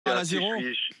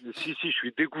1-0. Si, je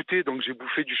suis dégoûté, donc j'ai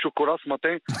bouffé du chocolat ce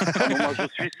matin en hommage aux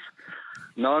Suisses.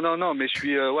 Non, mais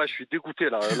je suis dégoûté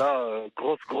là.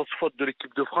 Grosse faute de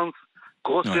l'équipe de France.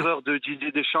 Grosse erreur de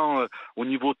Didier Deschamps au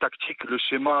niveau tactique. Le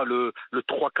schéma, le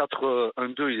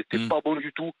 3-4-1-2, il était pas bon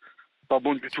du tout.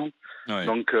 Ouais.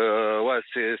 Donc,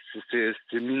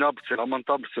 c'est minable, c'est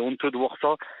lamentable, c'est honteux de voir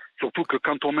ça. Surtout que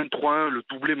quand on mène 3-1, le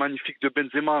doublé magnifique de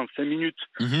Benzema en 5 minutes,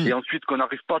 et ensuite qu'on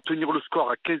n'arrive pas à tenir le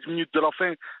score à 15 minutes de la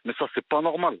fin, mais ça, c'est pas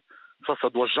normal. Ça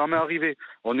doit jamais arriver.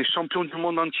 On est champion du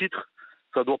monde en titre,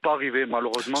 ça doit pas arriver.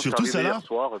 Malheureusement, surtout c'est arrivé hier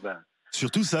soir.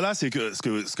 Surtout ça là, c'est que ce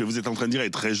que vous êtes en train de dire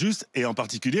est très juste, et en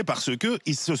particulier parce que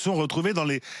ils se sont retrouvés dans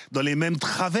les mêmes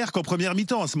travers qu'en première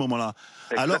mi-temps à ce moment-là.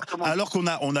 Alors qu'on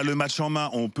a le match en main,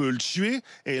 on peut le tuer,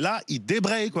 et là ils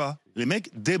débrayent quoi. Les mecs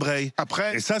débrayent.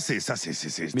 Après, et ça c'est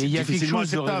mais il y a quelque chose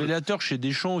de acceptable. révélateur chez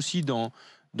Deschamps aussi dans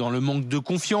le manque de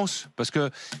confiance, parce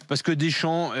que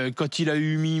Deschamps, quand il a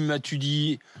mis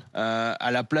Matuidi à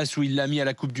la place où il l'a mis à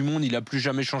la Coupe du Monde, il a plus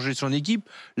jamais changé son équipe.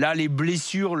 Là, les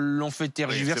blessures l'ont fait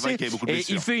tergiverser. Et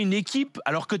il fait une équipe,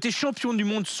 alors que tu es champion du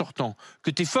monde sortant,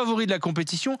 que tu es favori de la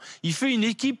compétition, il fait une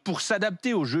équipe pour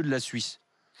s'adapter au jeu de la Suisse.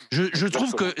 Je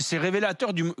trouve que c'est révélateur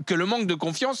que le manque de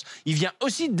confiance, il vient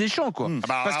aussi de Deschamps, quoi.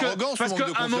 Parce qu'à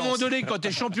un moment donné, quand tu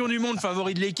es champion du monde,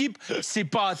 favori de l'équipe, c'est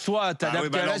pas à toi à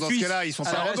t'adapter à la Suisse. Là, ils sont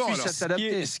pas arrogants.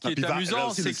 Ce qui est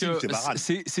amusant, c'est que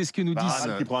c'est ce que nous disent.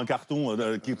 Varane qui prend un carton,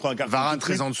 Varane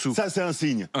très en dessous. Ça c'est un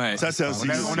signe. Ouais. Ça c'est un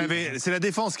signe. C'est la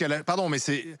défense qui a pardon, mais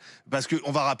c'est parce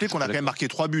qu'on va rappeler qu'on a quand même marqué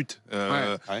 3 buts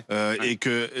et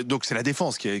que donc c'est la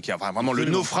défense qui a vraiment le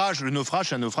naufrage,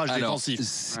 c'est un naufrage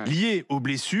défensif lié aux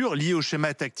blessures, lié au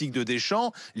schéma tactique de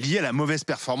Deschamps, lié à la mauvaise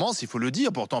performance, il faut le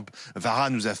dire. Pourtant,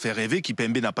 Varane nous a fait rêver,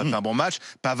 Kimpembe n'a pas fait un bon match.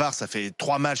 Pavard, ça fait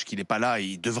 3 matchs qu'il n'est pas là,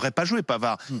 il devrait pas jouer,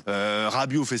 Pavard.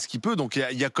 Rabiot fait ce qu'il peut, donc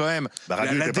il y a quand même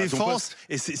la défense.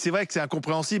 Et c'est vrai que c'est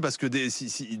incompréhensible parce que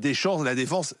Deschamps, la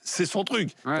défense, c'est son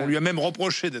truc. On lui a même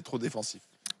reproché d'être trop défensif.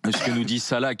 Ce que nous dit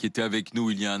Salah, qui était avec nous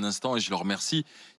il y a un instant, et je le remercie,